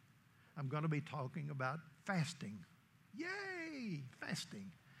I'm going to be talking about fasting. Yay,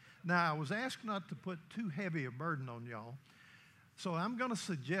 fasting. Now, I was asked not to put too heavy a burden on y'all, so I'm going to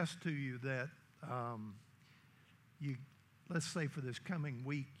suggest to you that let's say for this coming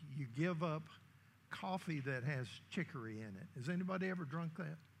week, you give up coffee that has chicory in it. Has anybody ever drunk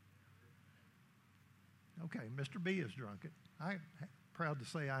that? Okay, Mr. B has drunk it. I'm proud to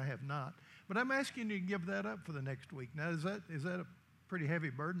say I have not. But I'm asking you to give that up for the next week. Now, is that a pretty heavy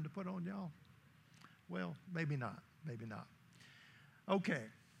burden to put on y'all? Well, maybe not. Maybe not. Okay.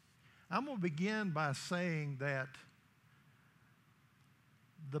 I'm going to begin by saying that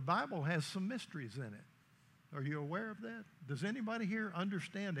the Bible has some mysteries in it. Are you aware of that? Does anybody here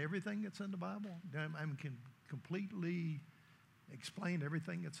understand everything that's in the Bible? I can completely explain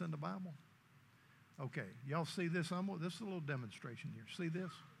everything that's in the Bible? Okay, y'all see this? This is a little demonstration here. See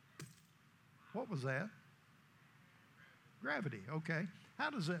this? What was that? Gravity, okay. How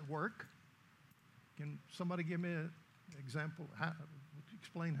does that work? Can somebody give me an example?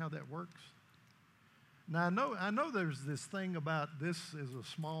 Explain how that works? Now, I know there's this thing about this is a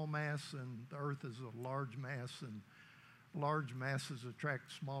small mass and the earth is a large mass, and large masses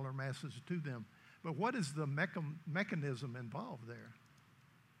attract smaller masses to them. But what is the mechanism involved there?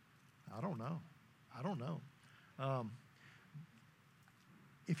 I don't know.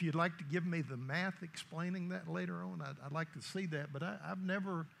 If you'd like to give me the math explaining that later on, I'd like to see that. But I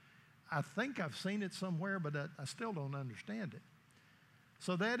think I've seen it somewhere, but I still don't understand it.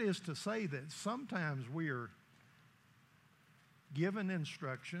 So that is to say that sometimes we are given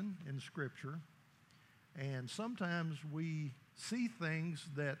instruction in Scripture, and sometimes we see things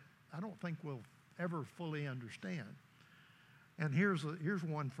that I don't think we'll ever fully understand. And here's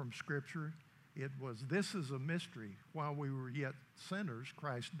one from Scripture. It was, "This is a mystery. While we were yet sinners,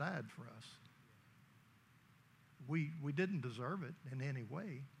 Christ died for us." We didn't deserve it in any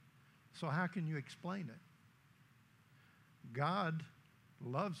way. So how can you explain it? God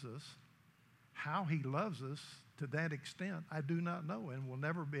loves us. How he loves us to that extent, I do not know, and will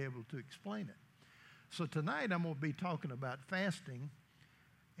never be able to explain it. So tonight I'm going to be talking about fasting,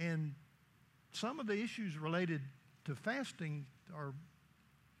 and some of the issues related to fasting are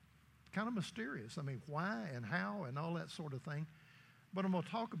kind of mysterious. I mean, why and how and all that sort of thing. But I'm going to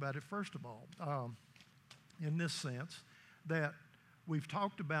talk about it first of all, in this sense, that we've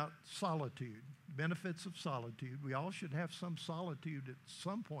talked about solitude, benefits of solitude. We all should have some solitude at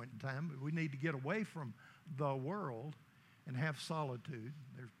some point in time, but we need to get away from the world and have solitude.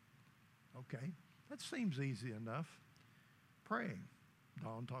 Okay, that seems easy enough. Praying.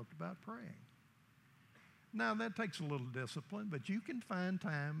 Dawn talked about praying. Now, that takes a little discipline, but you can find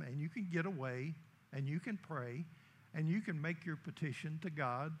time and you can get away and you can pray and you can make your petition to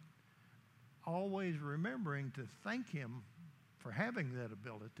God, always remembering to thank him for having that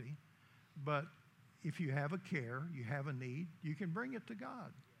ability. But if you have a care, you have a need, you can bring it to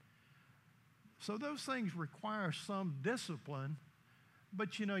God. So those things require some discipline,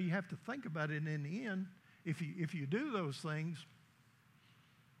 but you have to think about it. And in the end, if you do those things,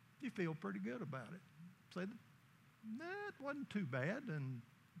 you feel pretty good about it. Say, it wasn't too bad, and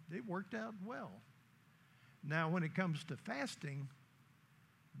it worked out well. Now, when it comes to fasting,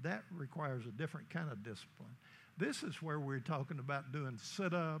 that requires a different kind of discipline. This is where we're talking about doing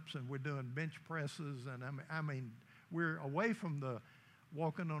sit-ups, and we're doing bench presses, and I mean we're away from the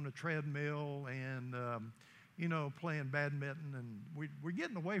walking on a treadmill and playing badminton, and we're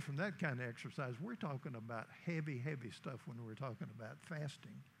getting away from that kind of exercise. We're talking about heavy stuff when we're talking about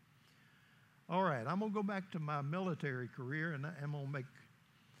fasting. All right, I'm going to go back to my military career, and I'm going to make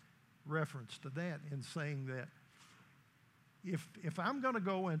reference to that in saying that if I'm going to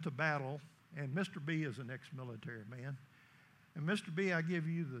go into battle, and Mr. B is an ex-military man, and Mr. B, I give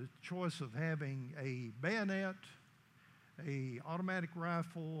you the choice of having a bayonet, a automatic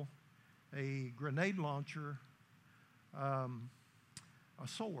rifle, a grenade launcher, a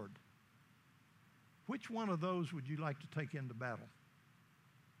sword. Which one of those would you like to take into battle?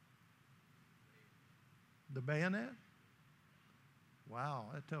 The bayonet? Wow,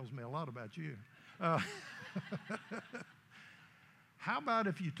 that tells me a lot about you. How about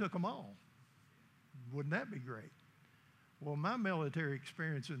if you took them all? Wouldn't that be great? Well, my military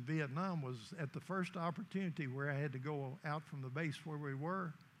experience in Vietnam was at the first opportunity where I had to go out from the base where we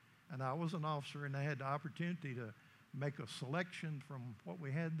were, and I was an officer, and I had the opportunity to make a selection from what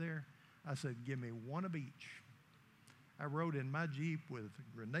we had there. I said, give me one of each. I rode in my Jeep with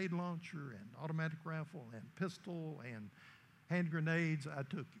a grenade launcher and automatic rifle and pistol and hand grenades. I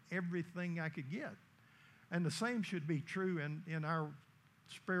took everything I could get. And the same should be true in our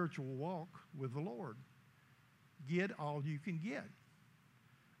spiritual walk with the Lord. Get all you can get.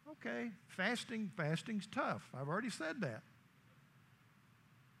 Okay, fasting's tough. I've already said that.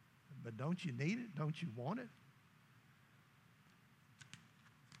 But don't you need it? Don't you want it?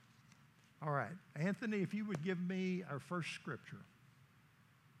 All right, Anthony, if you would give me our first scripture.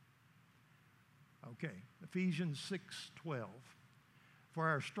 Okay, Ephesians 6:12. For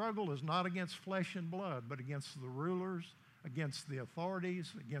our struggle is not against flesh and blood, but against the rulers, against the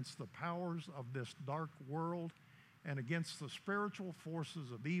authorities, against the powers of this dark world, and against the spiritual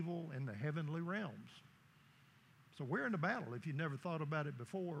forces of evil in the heavenly realms. So we're in a battle. If you never thought about it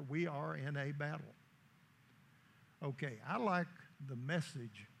before, we are in a battle. Okay, I like the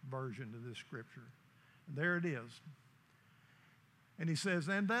Message version of this scripture. And there it is. And he says,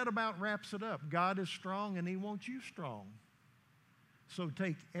 and that about wraps it up. God is strong and he wants you strong. So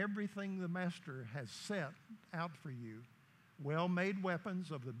take everything the Master has set out for you, well-made weapons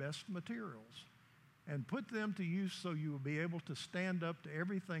of the best materials, and put them to use so you will be able to stand up to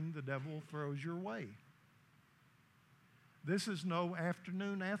everything the devil throws your way. This is no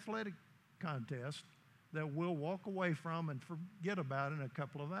afternoon athletic contest that we'll walk away from and forget about in a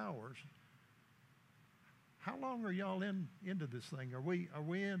couple of hours. How long are y'all into this thing? Are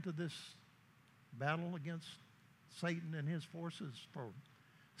we into this battle against Satan and his forces for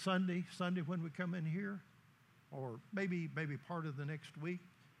Sunday when we come in here, or maybe part of the next week?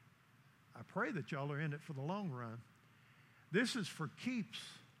 I pray that y'all are in it for the long run. This is for keeps,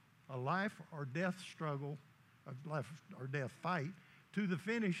 a life or death struggle, a life or death fight to the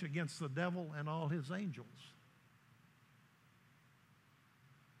finish against the devil and all his angels.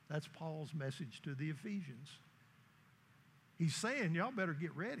 That's Paul's message to the Ephesians. He's saying, y'all better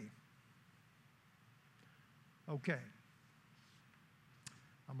get ready. Okay.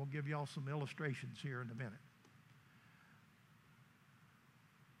 I'm going to give y'all some illustrations here in a minute.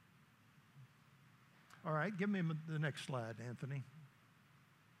 All right, give me the next slide, Anthony.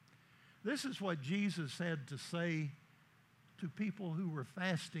 This is what Jesus had to say to people who were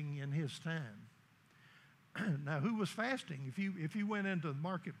fasting in his time. Now, who was fasting? If you went into the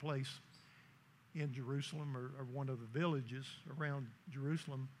marketplace in Jerusalem or one of the villages around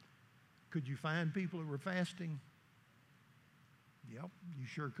Jerusalem, could you find people who were fasting? Yep, you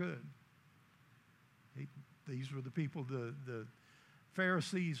sure could. These were the people, the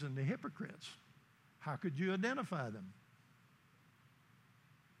Pharisees and the hypocrites. How could you identify them?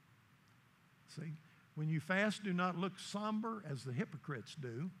 See, when you fast, do not look somber as the hypocrites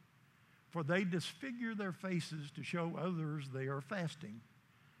do, for they disfigure their faces to show others they are fasting.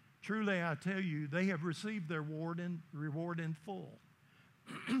 Truly, I tell you, they have received their reward in full.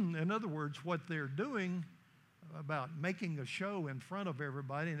 In other words, what they're doing about making a show in front of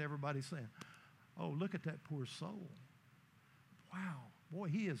everybody and everybody saying, oh, look at that poor soul. Wow, boy,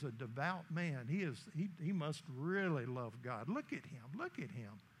 he is a devout man. He must really love God. Look at him. Look at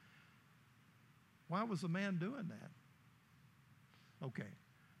him. Why was the man doing that? Okay,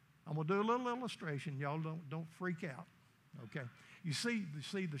 I'm going to do a little illustration. Y'all don't freak out. Okay, you see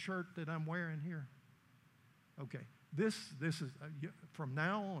the shirt that I'm wearing here? Okay, this is, from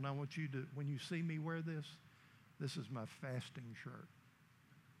now on, I want you to, when you see me wear this is my fasting shirt.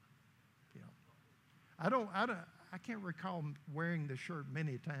 Yeah, I can't recall wearing this shirt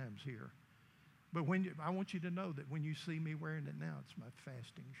many times here, but I want you to know that when you see me wearing it now, it's my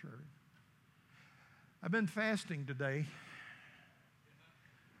fasting shirt. I've been fasting today,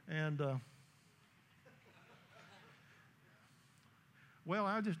 and well,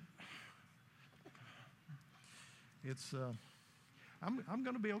 I'm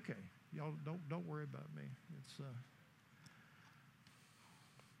going to be okay. Y'all don't worry about me.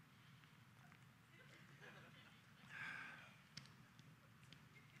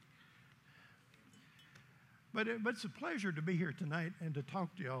 But it's a pleasure to be here tonight and to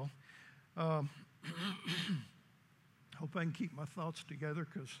talk to y'all. Hope I can keep my thoughts together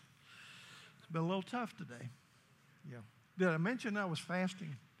because it's been a little tough today. Yeah. Did I mention I was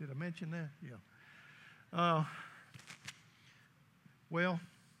fasting? Did I mention that? Yeah. Well,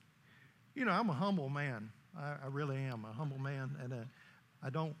 I'm a humble man. I really am a humble man, and I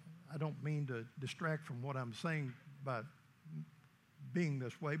don't mean to distract from what I'm saying by being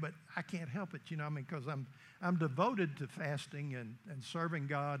this way, but I can't help it, because I'm devoted to fasting and serving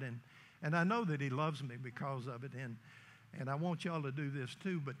God, and I know that He loves me because of it, and I want y'all to do this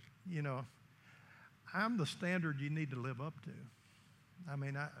too, but, I'm the standard you need to live up to. I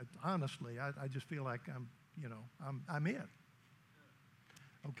mean, honestly, I just feel like I'm it.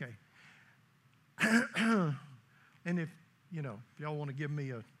 Okay. And if y'all want to give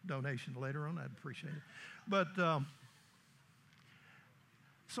me a donation later on, I'd appreciate it. But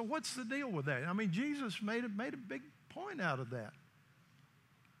so what's the deal with that? I mean, Jesus made a big point out of that.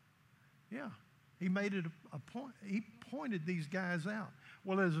 Yeah. He made it a point. He pointed these guys out.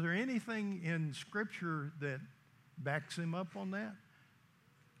 Well, is there anything in Scripture that backs him up on that?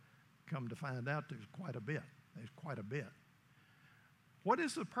 Come to find out, there's quite a bit. There's quite a bit. What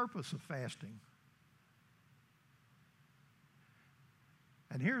is the purpose of fasting?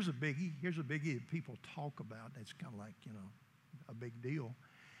 And here's a biggie. Here's a biggie that people talk about. It's kind of like, a big deal.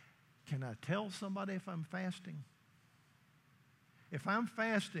 Can I tell somebody if I'm fasting? If I'm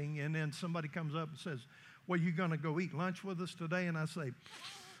fasting and then somebody comes up and says, well, you going to go eat lunch with us today? And I say,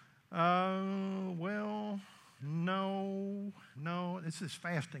 well, no. It's this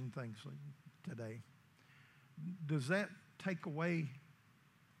fasting thing today. Does that take away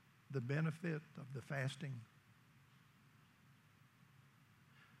the benefit of the fasting?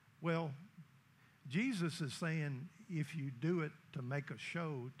 Well, Jesus is saying if you do it to make a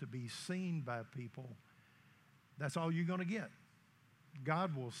show, to be seen by people, that's all you're going to get.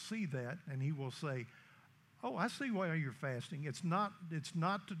 God will see that, and he will say, oh, I see why you're fasting. It's not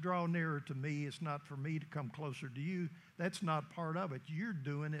to draw nearer to me. It's not for me to come closer to you. That's not part of it. You're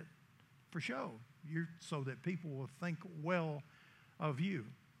doing it for show, so that people will think well of you.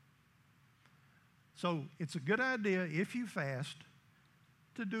 So it's a good idea if you fast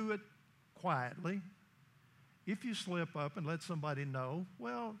to do it quietly. If you slip up and let somebody know,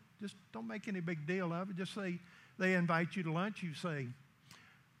 well, just don't make any big deal of it. Just say, they invite you to lunch, you say,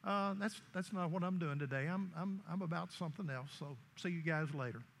 that's not what I'm doing today. I'm about something else, so see you guys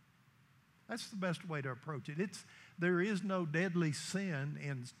later. That's the best way to approach it. There is no deadly sin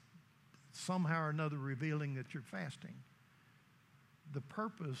in somehow or another revealing that you're fasting. The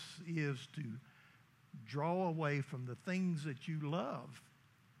purpose is to draw away from the things that you love.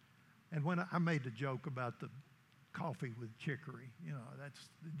 And when I made the joke about the coffee with chicory,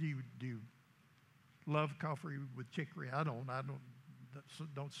 do you love coffee with chicory? I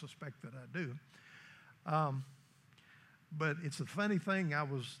don't suspect that I do. But it's a funny thing. I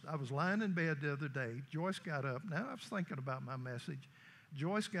was lying in bed the other day. Joyce got up. Now I was thinking about my message.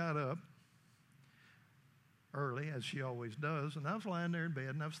 Joyce got up early, as she always does, and I was lying there in bed,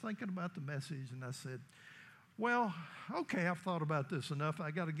 and I was thinking about the message, and I said, well, okay, I've thought about this enough.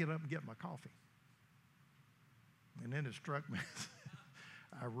 I got to get up and get my coffee. And then it struck me.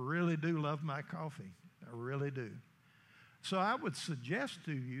 I really do love my coffee. I really do. So I would suggest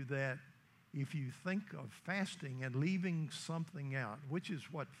to you that if you think of fasting and leaving something out, which is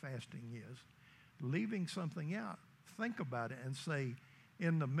what fasting is, leaving something out, think about it and say,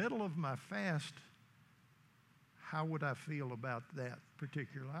 in the middle of my fast, how would I feel about that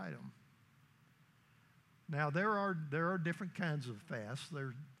particular item? Now, there are different kinds of fasts.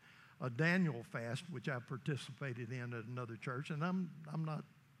 There's a Daniel fast, which I participated in at another church, and I'm not,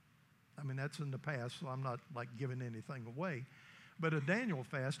 that's in the past, so I'm not like giving anything away. But a Daniel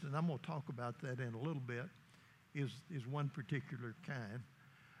fast, and I'm going to talk about that in a little bit, is one particular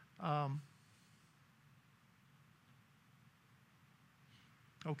kind.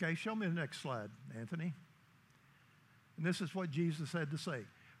 Okay, show me the next slide, Anthony. And this is what Jesus had to say.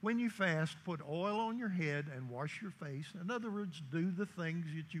 When you fast, put oil on your head and wash your face. In other words, do the things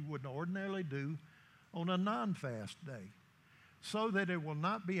that you would ordinarily do on a non-fast day, so that it will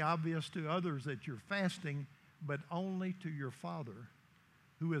not be obvious to others that you're fasting, but only to your Father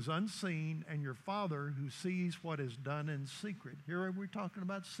who is unseen, and your Father who sees what is done in secret. Here we're talking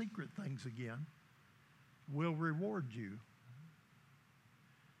about secret things again, will reward you.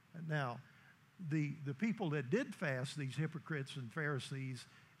 Now, the people that did fast, these hypocrites and Pharisees,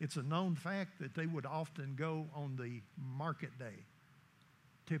 it's a known fact that they would often go on the market day,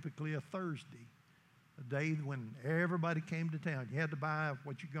 typically a Thursday, a day when everybody came to town. You had to buy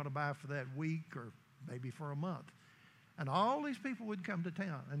what you're going to buy for that week or maybe for a month. And all these people would come to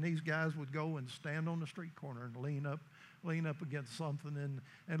town, and these guys would go and stand on the street corner and lean up against something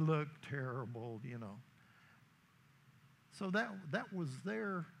and look terrible, So that was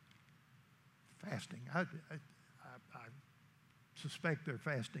their fasting. I suspect their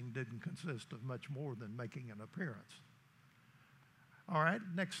fasting didn't consist of much more than making an appearance. All right,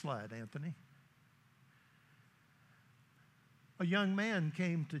 next slide, Anthony. A young man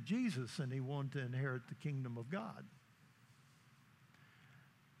came to Jesus, and he wanted to inherit the kingdom of God.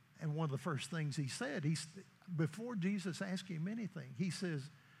 And one of the first things he said, before Jesus asked him anything, he says,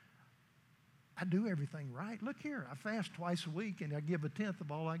 I do everything right. Look here, I fast twice a week, and I give 1/10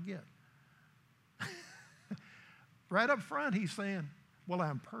 of all I get. Right up front, he's saying, well,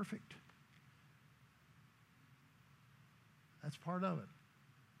 I'm perfect. That's part of it.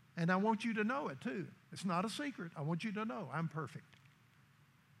 And I want you to know it, too. It's not a secret. I want you to know I'm perfect.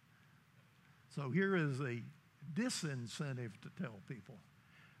 So here is a disincentive to tell people.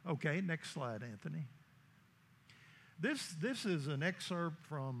 Okay, next slide, Anthony. This is an excerpt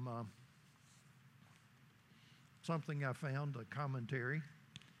from something I found, a commentary.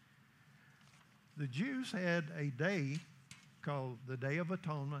 The Jews had a day called the Day of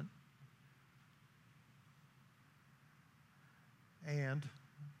Atonement and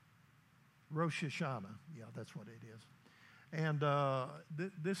Rosh Hashanah. Yeah, that's what it is. And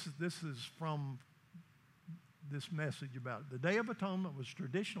this is from this message about it. The Day of Atonement was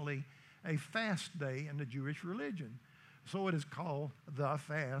traditionally a fast day in the Jewish religion. So it is called the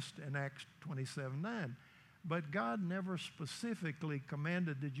fast in Acts 27:9. But God never specifically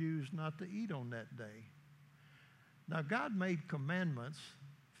commanded the Jews not to eat on that day. Now, God made commandments,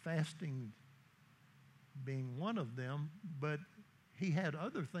 fasting being one of them, but he had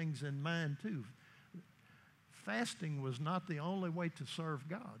other things in mind too. Fasting was not the only way to serve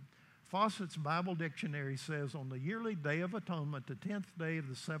God. Fawcett's Bible Dictionary says, on the yearly Day of Atonement, the 10th day of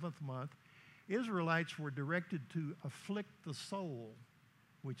the 7th month, Israelites were directed to afflict the soul,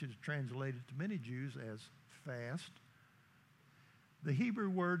 which is translated to many Jews as fast. The Hebrew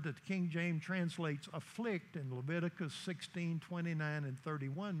word that King James translates afflict in Leviticus 16:29 and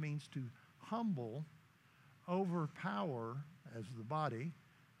 31 means to humble, overpower as the body,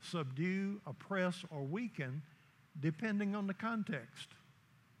 subdue, oppress, or weaken, depending on the context.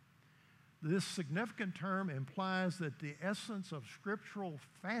 This significant term implies that the essence of scriptural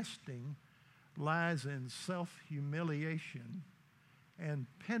fasting lies in self-humiliation and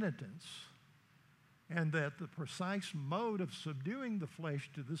penitence, and that the precise mode of subduing the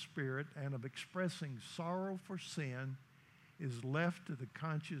flesh to the spirit and of expressing sorrow for sin is left to the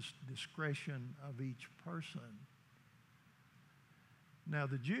conscious discretion of each person. Now,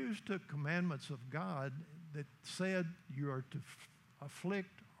 the Jews took commandments of God that said you are to afflict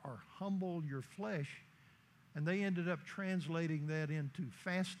or humble your flesh, and they ended up translating that into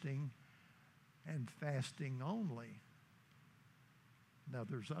fasting and fasting only. Now,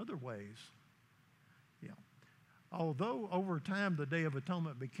 there's other ways. Yeah. Although over time the Day of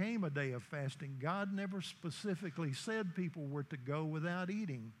Atonement became a day of fasting, God never specifically said people were to go without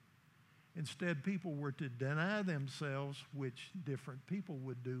eating. Instead, people were to deny themselves, which different people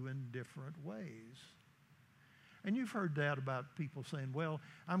would do in different ways. And you've heard that about people saying, well,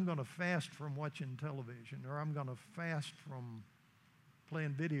 I'm going to fast from watching television, or I'm going to fast from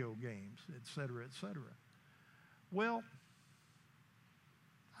playing video games, et cetera, et cetera. Well,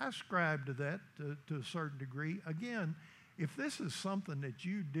 I ascribe to that to a certain degree. Again, if this is something that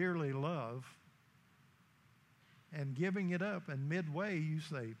you dearly love, and giving it up, and midway you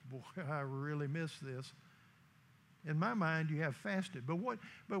say, boy, I really miss this, in my mind you have fasted. But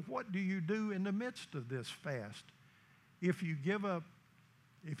what do you do in the midst of this fast? If you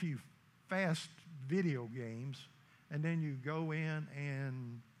fast video games, and then you go in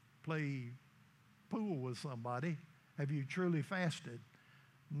and play pool with somebody, have you truly fasted?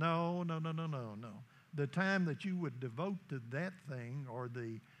 No. The time that you would devote to that thing, or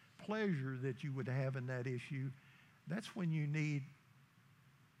the pleasure that you would have in that issue, that's when you need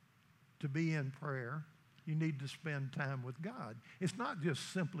to be in prayer. You need to spend time with God. It's not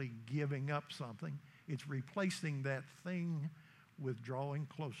just simply giving up something. It's replacing that thing with drawing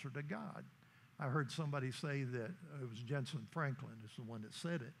closer to God. I heard somebody say that, it was Jensen Franklin is the one that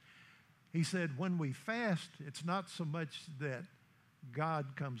said it. He said, when we fast, it's not so much that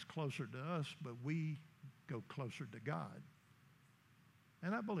God comes closer to us, but we go closer to God.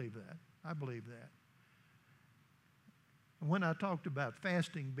 And I believe that. When I talked about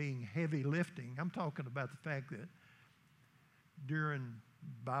fasting being heavy lifting, I'm talking about the fact that during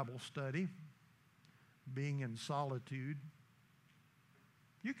Bible study, being in solitude,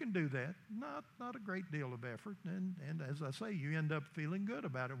 you can do that. Not a great deal of effort. And as I say, you end up feeling good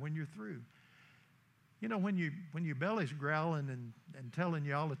about it when you're through. You know, when your belly's growling and telling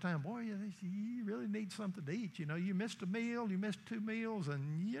you all the time, boy, you really need something to eat. You know, you missed a meal, you missed 2 meals,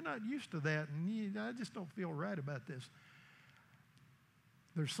 and you're not used to that, and I just don't feel right about this.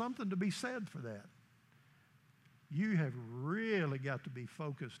 There's something to be said for that. You have really got to be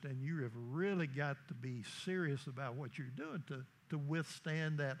focused, and you have really got to be serious about what you're doing to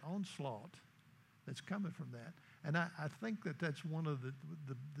withstand that onslaught that's coming from that. And I think that that's one of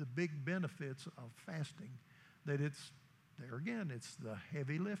the big benefits of fasting, that it's, there again, it's the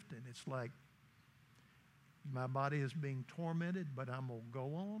heavy lifting. It's like my body is being tormented, but I'm going to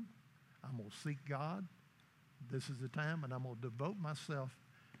go on. I'm going to seek God. This is the time, and I'm going to devote myself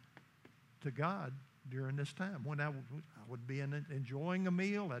to God during this time. When I would be enjoying a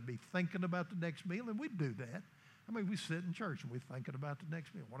meal, I'd be thinking about the next meal, and we'd do that. I mean, we sit in church, and we're thinking about the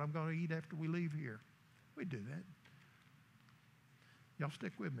next meal, what I'm going to eat after we leave here. We do that. Y'all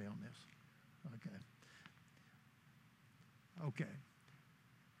stick with me on this. Okay.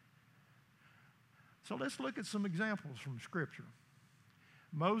 So let's look at some examples from Scripture.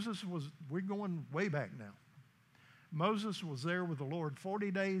 We're going way back now. Moses was there with the Lord 40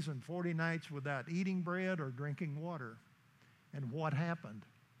 days and 40 nights without eating bread or drinking water. And what happened?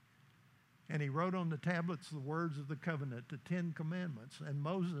 And he wrote on the tablets the words of the covenant, the 10 commandments. And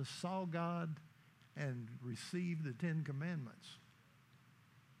Moses saw God and received the 10 commandments.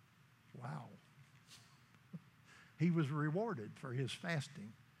 Wow. He was rewarded for his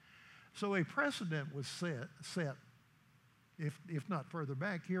fasting. So a precedent was set, if not further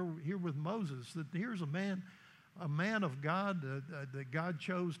back, here with Moses, that here's a man of God that God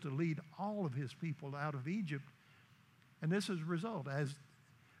chose to lead all of his people out of Egypt. And this is the result.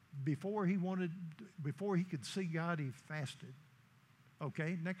 Before he could see God, he fasted.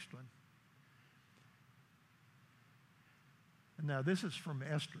 Okay, next one. And now this is from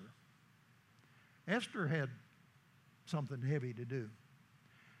Esther. Esther had something heavy to do.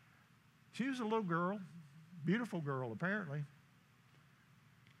 She was a little girl, beautiful girl apparently.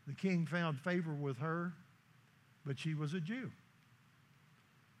 The king found favor with her, but she was a Jew.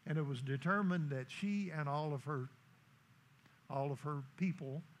 And it was determined that she and all of her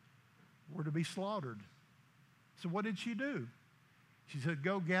people were to be slaughtered. So what did she do? She said,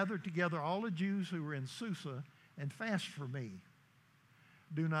 go gather together all the Jews who were in Susa and fast for me.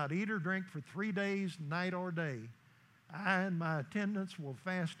 Do not eat or drink for 3 days, night or day. I and my attendants will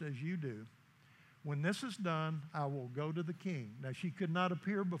fast as you do. When this is done, I will go to the king. Now, she could not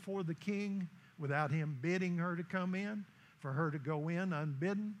appear before the king without him bidding her to come in. For her to go in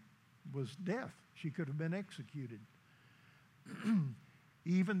unbidden was death. She could have been executed.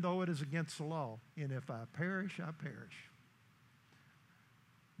 Even though it is against the law. And if I perish, I perish.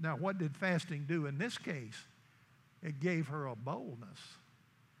 Now, what did fasting do in this case? It gave her a boldness.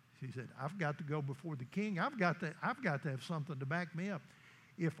 She said, I've got to go before the king. I've got to have something to back me up.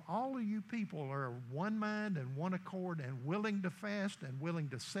 If all of you people are of one mind and one accord and willing to fast and willing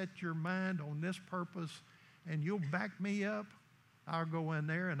to set your mind on this purpose and you'll back me up, I'll go in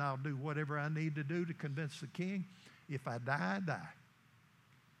there and I'll do whatever I need to do to convince the king. If I die, I die.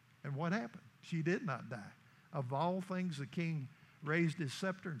 And what happened? She did not die. Of all things, the king raised his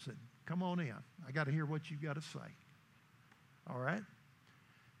scepter and said, come on in. I got to hear what you got to say. All right?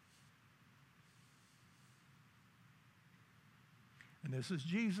 And this is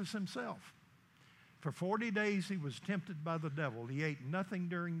Jesus himself. For 40 days he was tempted by the devil. He ate nothing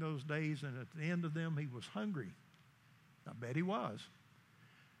during those days, and at the end of them he was hungry. I bet he was.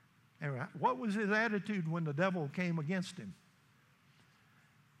 And what was his attitude when the devil came against him?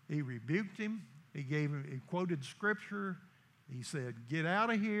 He rebuked him. He quoted scripture. He said, get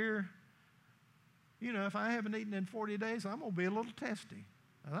out of here. You know, if I haven't eaten in 40 days, I'm going to be a little testy.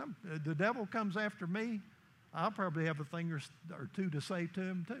 And the devil comes after me, I'll probably have a thing or two to say to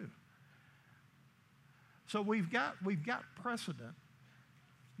him too. So we've got precedent.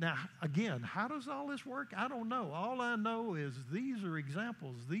 Now, again, how does all this work? I don't know. All I know is these are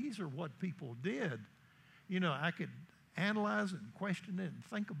examples. These are what people did. You know, I could analyze it and question it and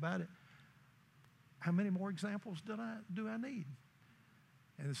think about it. How many more examples do I need?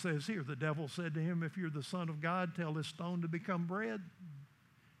 And it says here, the devil said to him, if you're the Son of God, tell this stone to become bread.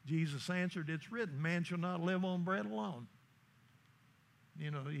 Jesus answered, it's written, man shall not live on bread alone.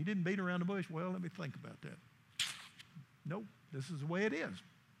 You know, he didn't beat around the bush. Well, let me think about that. Nope, this is the way it is.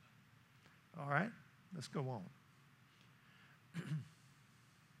 All right, let's go on.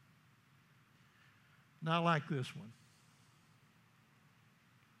 Now, I like this one.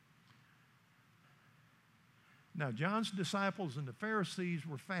 Now, John's disciples and the Pharisees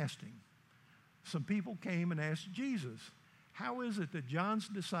were fasting. Some people came and asked Jesus, how is it that John's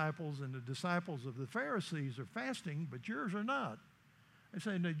disciples and the disciples of the Pharisees are fasting, but yours are not? They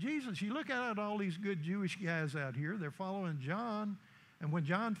say, now, Jesus, you look at all these good Jewish guys out here. They're following John, and when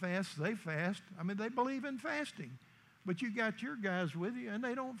John fasts, they fast. I mean, they believe in fasting. But you got your guys with you, and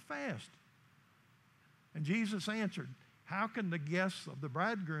they don't fast. And Jesus answered, how can the guests of the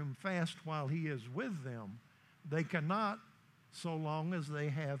bridegroom fast while he is with them? They cannot so long as they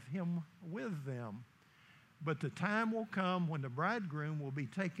have him with them. But the time will come when the bridegroom will be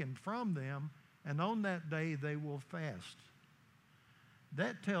taken from them, and on that day they will fast.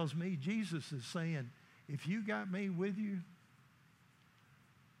 That tells me Jesus is saying, if you got me with you,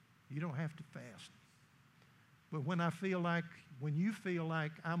 you don't have to fast. But when you feel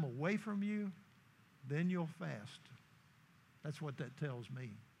like I'm away from you, then you'll fast. That's what that tells me.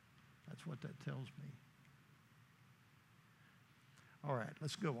 That's what that tells me. All right,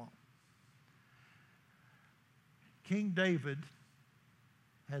 let's go on. King David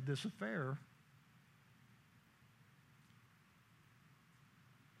had this affair.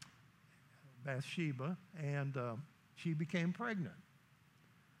 Bathsheba, and she became pregnant.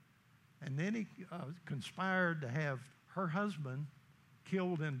 And then he conspired to have her husband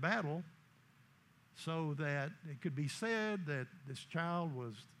killed in battle so that it could be said that this child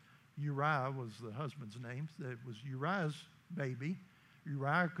was, Uriah was the husband's name, that it was Uriah's baby.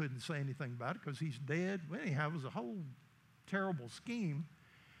 Uriah couldn't say anything about it because he's dead. Well, anyhow, it was a whole terrible scheme.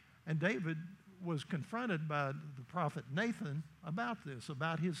 And David was confronted by the prophet Nathan about this,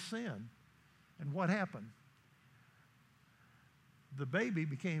 about his sin. And what happened? The baby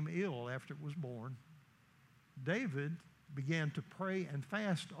became ill after it was born. David began to pray and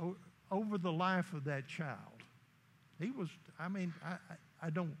fast over the life of that child. He was,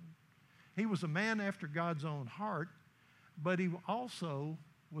 he was a man after God's own heart, but he also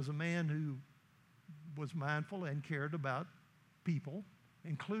was a man who was mindful and cared about people,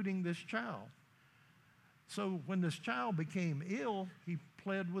 including this child. So when this child became ill, he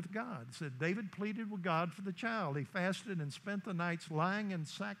pled with God. It said David pleaded with God for the child. He fasted and spent the nights lying in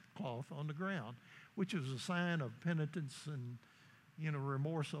sackcloth on the ground, which is a sign of penitence and,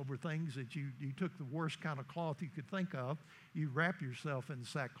 remorse over things that you took the worst kind of cloth you could think of. You wrap yourself in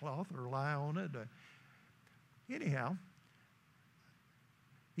sackcloth or lie on it. Anyhow,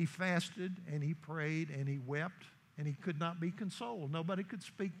 he fasted and he prayed and he wept and he could not be consoled. Nobody could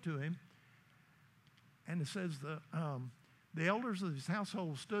speak to him. And it says the elders of his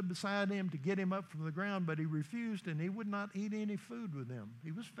household stood beside him to get him up from the ground, but he refused and he would not eat any food with them.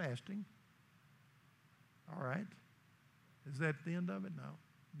 He was fasting. All right. Is that the end of it? No.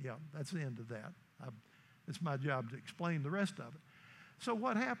 Yeah, that's the end of that. It's my job to explain the rest of it. So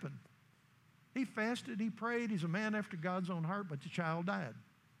what happened? He fasted, he prayed, he's a man after God's own heart, but the child died.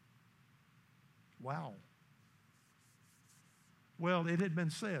 Wow. Well, it had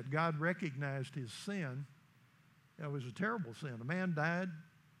been said, God recognized his sin. It was a terrible sin. A man died.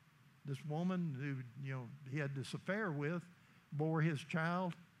 This woman who, he had this affair with, bore his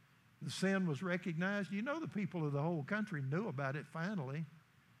child. The sin was recognized. The people of the whole country knew about it finally.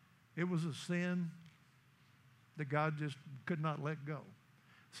 It was a sin that God just could not let go.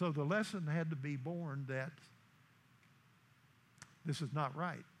 So the lesson had to be born that this is not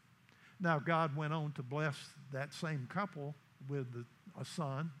right. Now, God went on to bless that same couple with a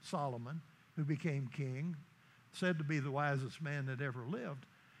son, Solomon, who became king, said to be the wisest man that ever lived.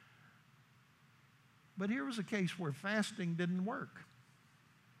 But here was a case where fasting didn't work.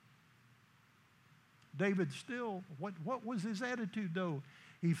 David still, what was his attitude though?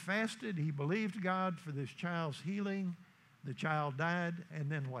 He fasted, he believed God for this child's healing. The child died,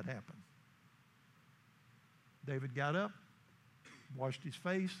 and then what happened? David got up, washed his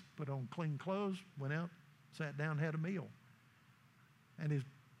face, put on clean clothes, went out, sat down, had a meal. And his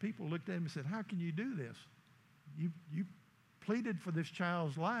people looked at him and said, how can you do this? You pleaded for this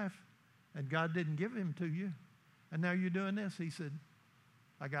child's life, and God didn't give him to you. And now you're doing this. He said,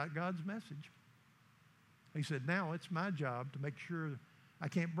 I got God's message. He said, now it's my job to make sure I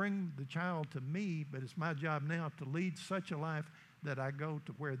can't bring the child to me, but it's my job now to lead such a life that I go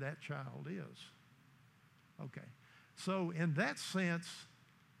to where that child is. Okay. So in that sense,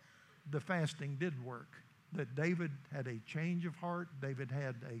 the fasting did work. That David had a change of heart. David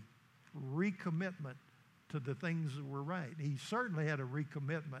had a recommitment to the things that were right. He certainly had a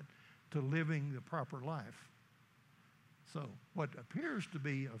recommitment to living the proper life. So what appears to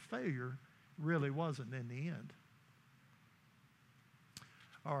be a failure really wasn't in the end.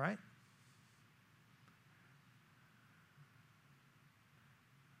 All right.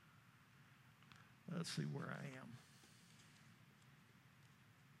 Let's see where I am.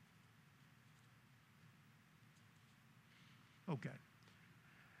 Okay.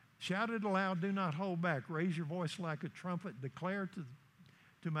 Shout it aloud, do not hold back. Raise your voice like a trumpet. Declare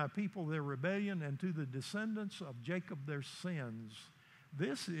to my people their rebellion and to the descendants of Jacob their sins.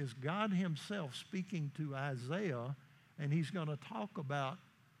 This is God himself speaking to Isaiah, and he's going to talk about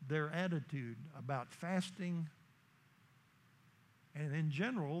their attitude, about fasting, and in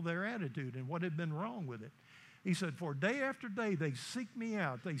general, their attitude and what had been wrong with it. He said, for day after day they seek me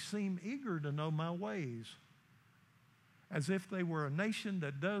out. They seem eager to know my ways, as if they were a nation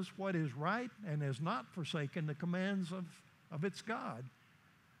that does what is right and has not forsaken the commands of its God.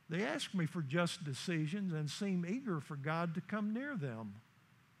 They ask me for just decisions and seem eager for God to come near them.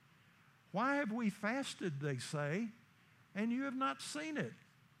 Why have we fasted, they say, and you have not seen it?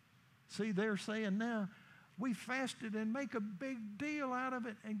 See, they're saying now, we fasted and make a big deal out of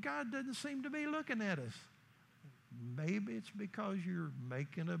it, and God doesn't seem to be looking at us. Maybe it's because you're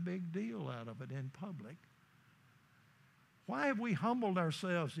making a big deal out of it in public. Why have we humbled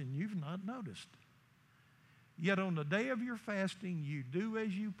ourselves and you've not noticed? Yet on the day of your fasting, you do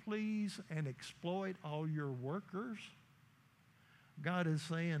as you please and exploit all your workers. God is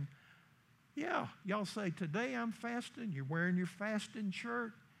saying, yeah, y'all say, today I'm fasting. You're wearing your fasting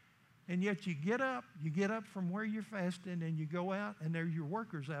shirt. And yet you get up from where you're fasting and you go out and there's your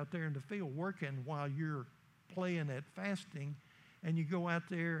workers out there in the field working while you're playing at fasting. And you go out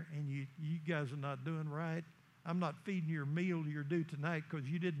there and you guys are not doing right. I'm not feeding your meal you're due tonight because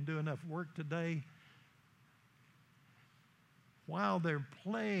you didn't do enough work today. While they're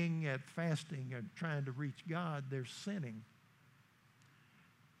playing at fasting and trying to reach God, they're sinning.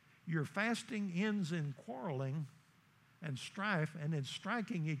 Your fasting ends in quarreling and strife and in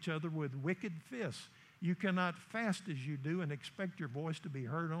striking each other with wicked fists. You cannot fast as you do and expect your voice to be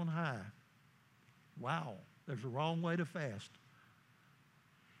heard on high. Wow, there's a wrong way to fast.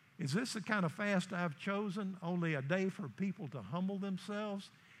 Is this the kind of fast I've chosen? Only a day for people to humble themselves?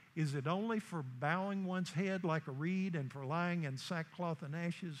 Is it only for bowing one's head like a reed and for lying in sackcloth and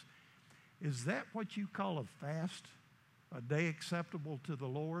ashes? Is that what you call a fast? A day acceptable to the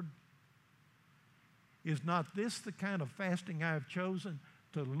Lord? Is not this the kind of fasting I have chosen?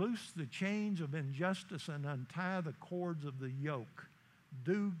 To loose the chains of injustice and untie the cords of the yoke.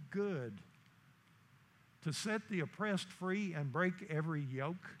 Do good. To set the oppressed free and break every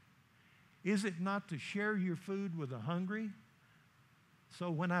yoke. Is it not to share your food with the hungry?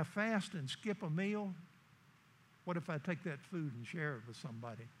 So when I fast and skip a meal, what if I take that food and share it with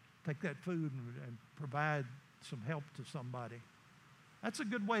somebody? Take that food and provide some help to somebody. That's a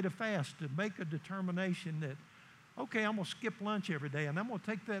good way to fast, to make a determination that, okay, I'm going to skip lunch every day, and I'm going to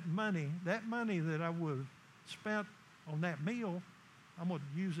take that money that I would have spent on that meal, I'm going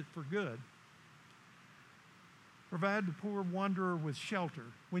to use it for good. Provide the poor wanderer with shelter.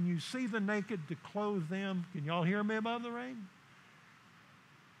 When you see the naked, to clothe them. Can y'all hear me above the rain?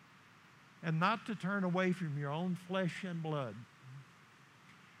 And not to turn away from your own flesh and blood.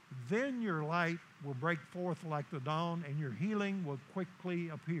 Then your light will break forth like the dawn, and your healing will quickly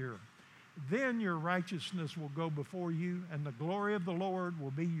appear. Then your righteousness will go before you, and the glory of the Lord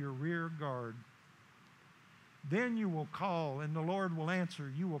will be your rear guard. Then you will call, and the Lord will answer.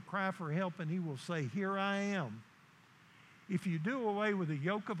 You will cry for help, and he will say, here I am. If you do away with the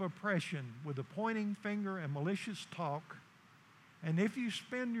yoke of oppression, with the pointing finger and malicious talk, and if you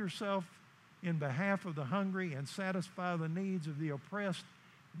spend yourself in behalf of the hungry and satisfy the needs of the oppressed,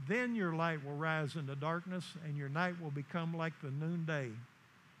 then your light will rise into darkness, and your night will become like the noonday.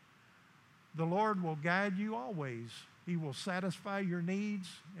 The Lord will guide you always. He will satisfy your needs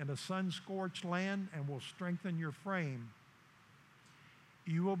in a sun-scorched land and will strengthen your frame.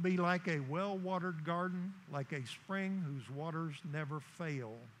 You will be like a well-watered garden, like a spring whose waters never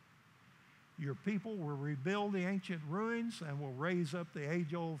fail. Your people will rebuild the ancient ruins and will raise up the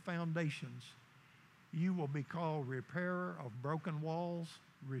age-old foundations. You will be called repairer of broken walls,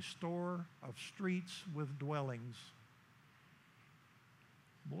 restorer of streets with dwellings.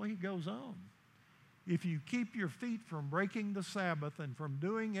 Boy, he goes on. If you keep your feet from breaking the Sabbath and from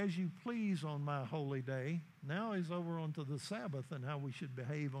doing as you please on my holy day, now he's over onto the Sabbath and how we should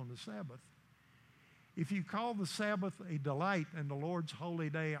behave on the Sabbath. If you call the Sabbath a delight and the Lord's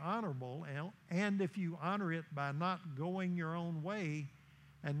holy day honorable, and if you honor it by not going your own way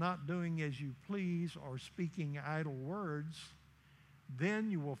and not doing as you please or speaking idle words,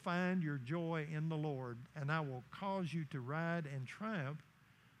 then you will find your joy in the Lord, and I will cause you to ride in triumph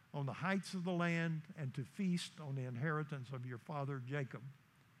on the heights of the land and to feast on the inheritance of your father Jacob.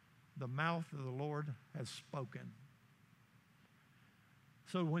 The mouth of the Lord has spoken.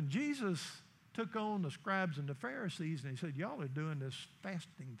 So when Jesus took on the scribes and the Pharisees and he said, y'all are doing this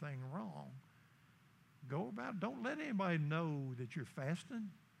fasting thing wrong. Go about it. Don't let anybody know that you're fasting.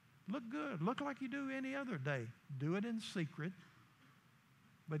 Look good. Look like you do any other day. Do it in secret.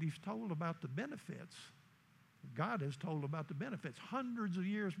 But he's told about the benefits. God has told about the benefits hundreds of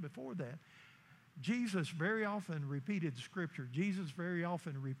years before that. Jesus very often repeated Scripture. Jesus very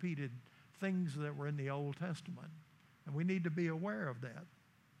often repeated things that were in the Old Testament. And we need to be aware of that.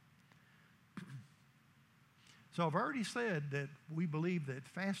 So I've already said that we believe that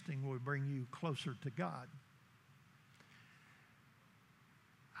fasting will bring you closer to God.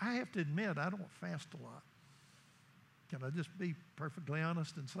 I have to admit, I don't fast a lot. Can I just be perfectly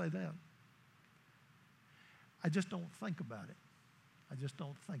honest and say that? I just don't think about it. I just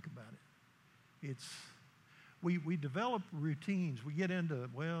don't think about it. We develop routines. We get into,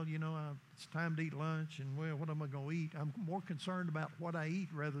 well, it's time to eat lunch, and, well, what am I going to eat? I'm more concerned about what I eat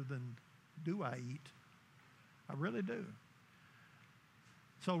rather than do I eat. I really do.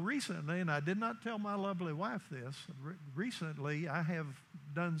 So recently, and I did not tell my lovely wife this, recently I have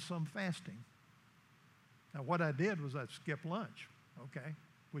done some fasting. Now what I did was I skipped lunch, okay,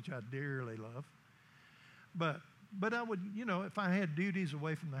 which I dearly love. But I would, if I had duties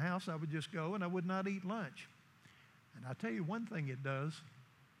away from the house, I would just go and I would not eat lunch. And I tell you one thing it does.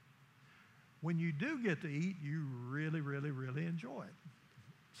 When you do get to eat, you really, really, really enjoy it.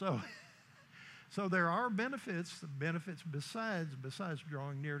 So there are benefits besides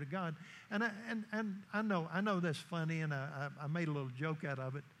drawing near to God. And I know that's funny, and I made a little joke out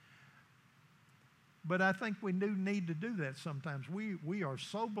of it. But I think we do need to do that sometimes. We are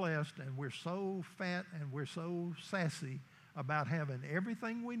so blessed, and we're so fat, and we're so sassy about having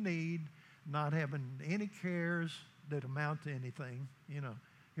everything we need, not having any cares that amount to anything.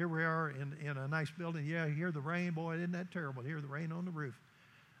 Here we are in a nice building. Yeah, hear the rain. Boy, isn't that terrible? Hear the rain on the roof.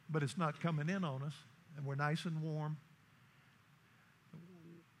 But it's not coming in on us, and we're nice and warm.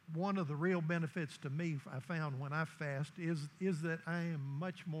 One of the real benefits to me I found when I fast is that I am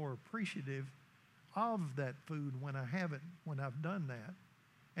much more appreciative of that food when I have it, when I've done that.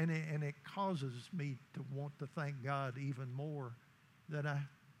 And it causes me to want to thank God even more that I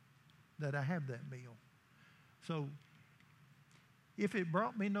have that meal. So if it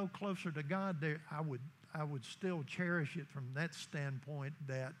brought me no closer to God, I would still cherish it from that standpoint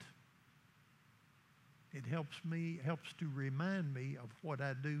that it helps to remind me of what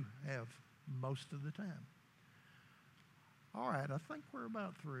I do have most of the time. All right, I think we're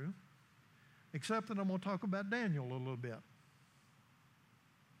about through, except that I'm going to talk about Daniel a little bit.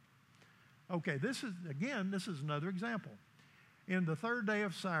 Okay, this is another example. In the third day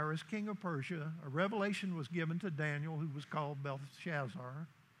of Cyrus, king of Persia, a revelation was given to Daniel, who was called Belshazzar.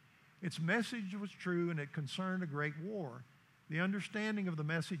 Its message was true, and it concerned a great war. The understanding of the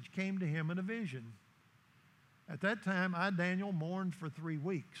message came to him in a vision. At that time, I, Daniel, mourned for 3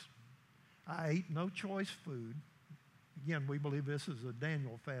 weeks. I ate no choice food. Again, we believe this is a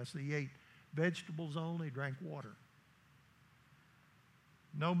Daniel fast. He ate vegetables only, drank water.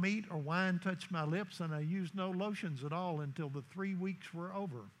 No meat or wine touched my lips, and I used no lotions at all until the 3 weeks were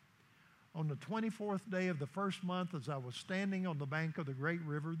over. On the 24th day of the first month, as I was standing on the bank of the great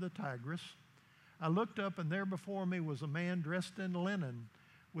river, the Tigris, I looked up, and there before me was a man dressed in linen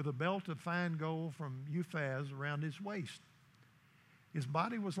with a belt of fine gold from Uphaz around his waist. His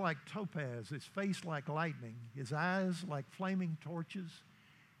body was like topaz, his face like lightning, his eyes like flaming torches,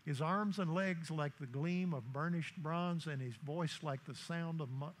 his arms and legs like the gleam of burnished bronze, and his voice like the sound of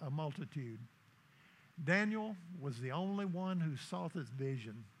a multitude. Daniel was the only one who saw this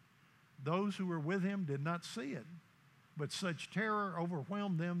vision. Those who were with him did not see it, but such terror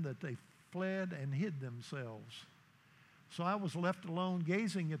overwhelmed them that they fled and hid themselves. So I was left alone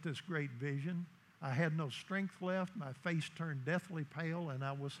gazing at this great vision. I had no strength left, my face turned deathly pale, and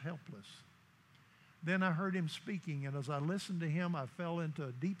I was helpless. Then I heard him speaking, and as I listened to him, I fell into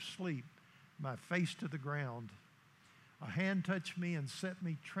a deep sleep, my face to the ground. A hand touched me and set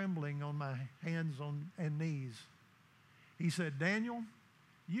me trembling on my hands and knees. He said, Daniel,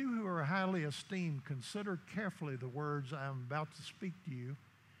 you who are highly esteemed, consider carefully the words I am about to speak to you,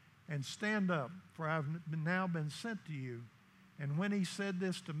 and stand up, for I have now been sent to you. And when he said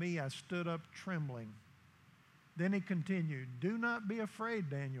this to me, I stood up trembling. Then he continued, do not be afraid,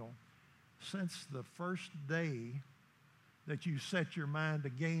 Daniel. Since the first day that you set your mind to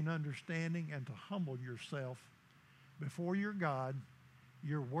gain understanding and to humble yourself before your God,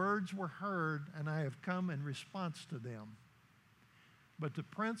 your words were heard, and I have come in response to them. But the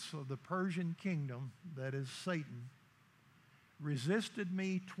prince of the Persian kingdom, that is Satan, resisted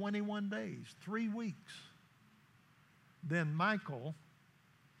me 21 days, 3 weeks. Then Michael,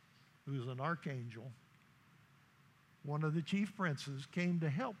 who's an archangel, one of the chief princes, came to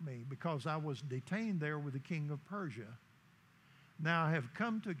help me because I was detained there with the king of Persia. Now I have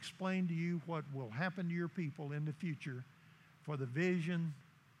come to explain to you what will happen to your people in the future, for the vision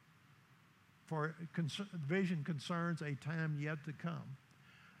concerns a time yet to come.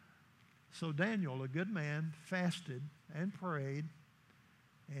 So Daniel, a good man, fasted and prayed,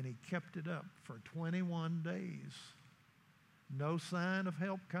 and he kept it up for 21 days. No sign of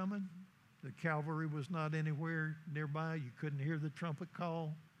help coming. The cavalry was not anywhere nearby. You couldn't hear the trumpet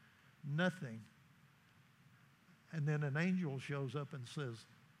call. Nothing. And then an angel shows up and says,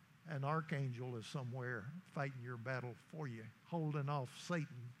 an archangel is somewhere fighting your battle for you, holding off Satan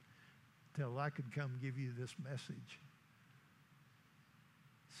till I could come give you this message.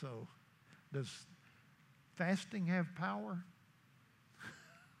 So, does fasting have power?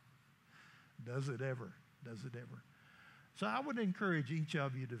 Does it ever? Does it ever? So I would encourage each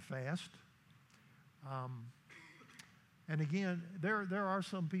of you to fast. And again, there are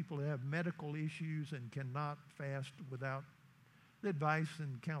some people that have medical issues and cannot fast without the advice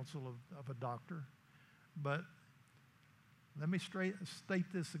and counsel of a doctor. But let me state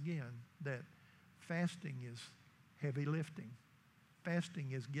this again, that fasting is heavy lifting.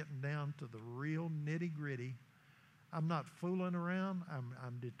 Fasting is getting down to the real nitty-gritty. I'm not fooling around.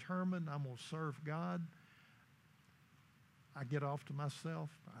 I'm determined. I'm going to serve God. I get off to myself.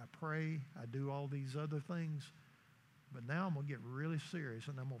 I pray. I do all these other things. But now I'm going to get really serious,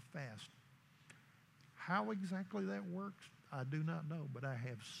 and I'm going to fast. How exactly that works, I do not know. But I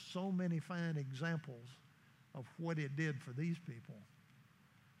have so many fine examples of what it did for these people.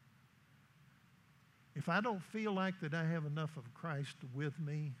 If I don't feel like that I have enough of Christ with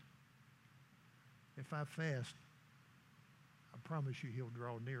me, if I fast, I promise you He'll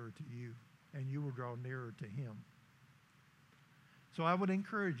draw nearer to you, and you will draw nearer to Him. So I would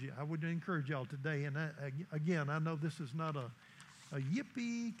encourage you. I would encourage y'all today. And again, I know this is not a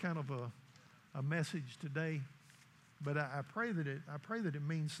yippee kind of a message today, but I pray that it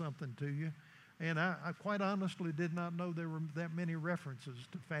means something to you. And I quite honestly did not know there were that many references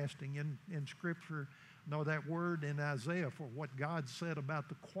to fasting in Scripture, nor that word in Isaiah for what God said about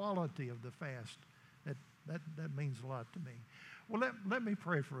the quality of the fast. That means a lot to me. Well, let me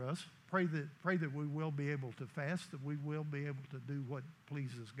pray for us. Pray that we will be able to fast, that we will be able to do what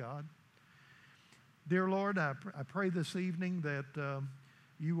pleases God. Dear Lord, I pray this evening that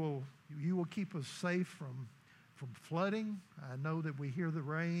you will keep us safe from flooding. I know that we hear the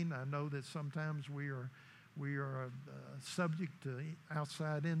rain. I know that sometimes we are subject to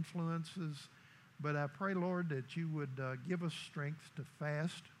outside influences. But I pray, Lord, that you would give us strength to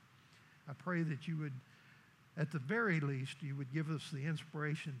fast. I pray that you would, at the very least, you would give us the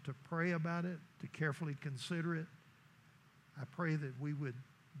inspiration to pray about it, to carefully consider it. I pray that we would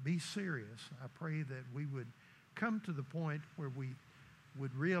be serious. I pray that we would come to the point where we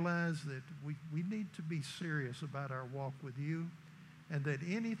would realize that we need to be serious about our walk with you, and that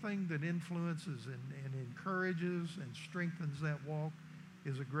anything that influences and encourages and strengthens that walk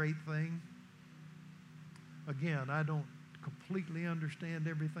is a great thing. Again, I don't completely understand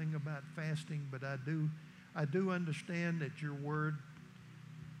everything about fasting, but I do understand that your word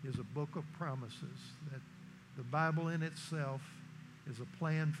is a book of promises, that the Bible in itself is a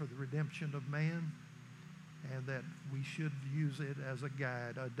plan for the redemption of man, and that we should use it as a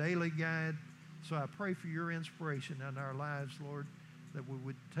guide, a daily guide. So I pray for your inspiration in our lives, Lord, that we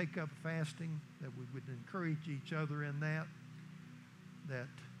would take up fasting, that we would encourage each other in that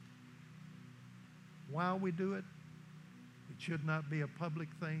while we do it, it should not be a public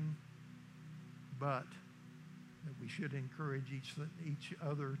thing, but that we should encourage each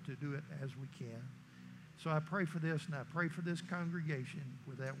other to do it as we can. So I pray for this, and I pray for this congregation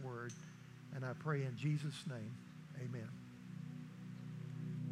with that word, and I pray in Jesus' name, amen.